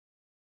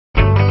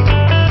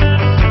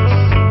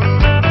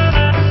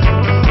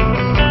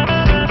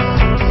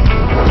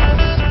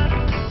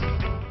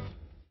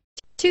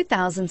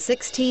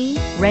2016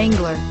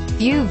 Wrangler.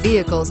 Few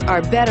vehicles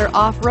are better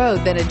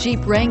off-road than a Jeep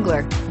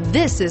Wrangler.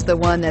 This is the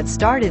one that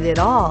started it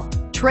all.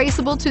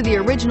 Traceable to the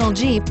original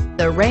Jeep,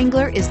 the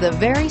Wrangler is the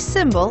very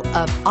symbol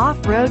of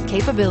off-road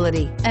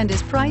capability and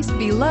is priced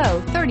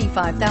below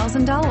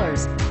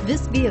 $35,000.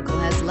 This vehicle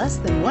has less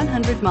than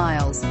 100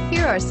 miles.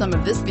 Here are some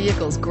of this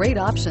vehicle's great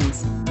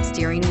options: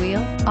 steering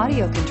wheel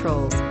audio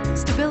controls,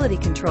 stability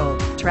control,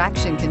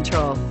 traction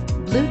control,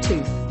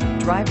 Bluetooth,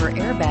 driver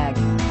airbag,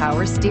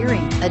 power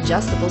steering,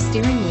 adjustable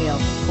steering wheel,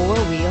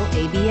 four-wheel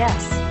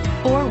ABS,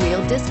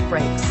 four-wheel disc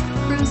brakes,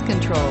 cruise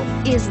control.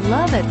 Is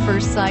love at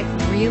first sight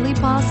really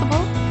possible?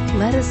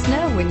 Let us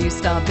know when you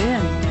stop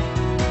in.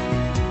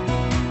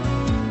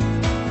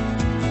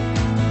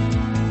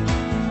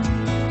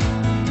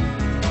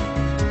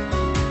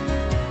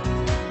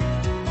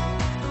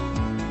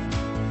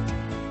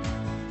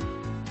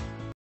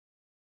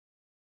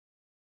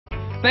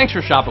 Thanks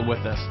for shopping with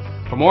us.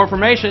 For more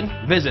information,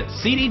 visit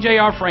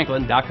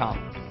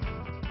cdjrfranklin.com.